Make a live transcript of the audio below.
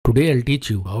Today I'll teach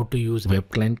you how to use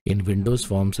WebClient in Windows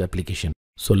Forms application.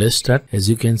 So let's start. As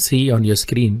you can see on your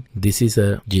screen, this is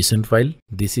a JSON file.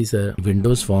 This is a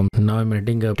Windows form. Now I'm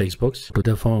adding a text box to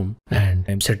the form and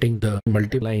I'm setting the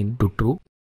multi-line to true.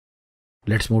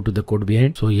 Let's move to the code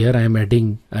behind. So here I am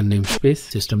adding a namespace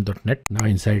system.net. Now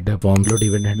inside the form load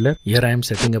event handler, here I am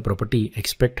setting a property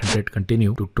expect 100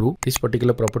 continue to true. This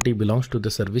particular property belongs to the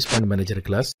service point manager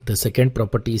class. The second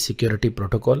property is security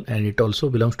protocol and it also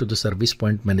belongs to the service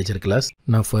point manager class.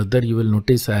 Now further you will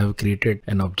notice I have created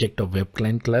an object of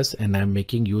WebClient class and I am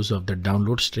making use of the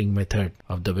download string method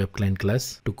of the WebClient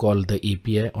class to call the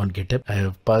API on GitHub. I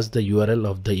have passed the URL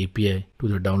of the API to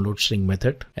the download string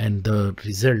method and the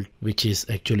result, which is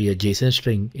actually a JSON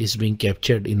string, is being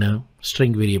captured in a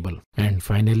string variable. And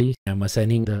finally, I'm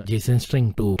assigning the JSON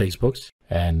string to text box.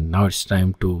 And now it's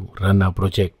time to run our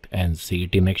project and see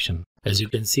it in action. As you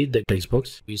can see, the text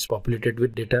box is populated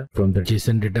with data from the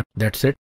JSON data. That's it.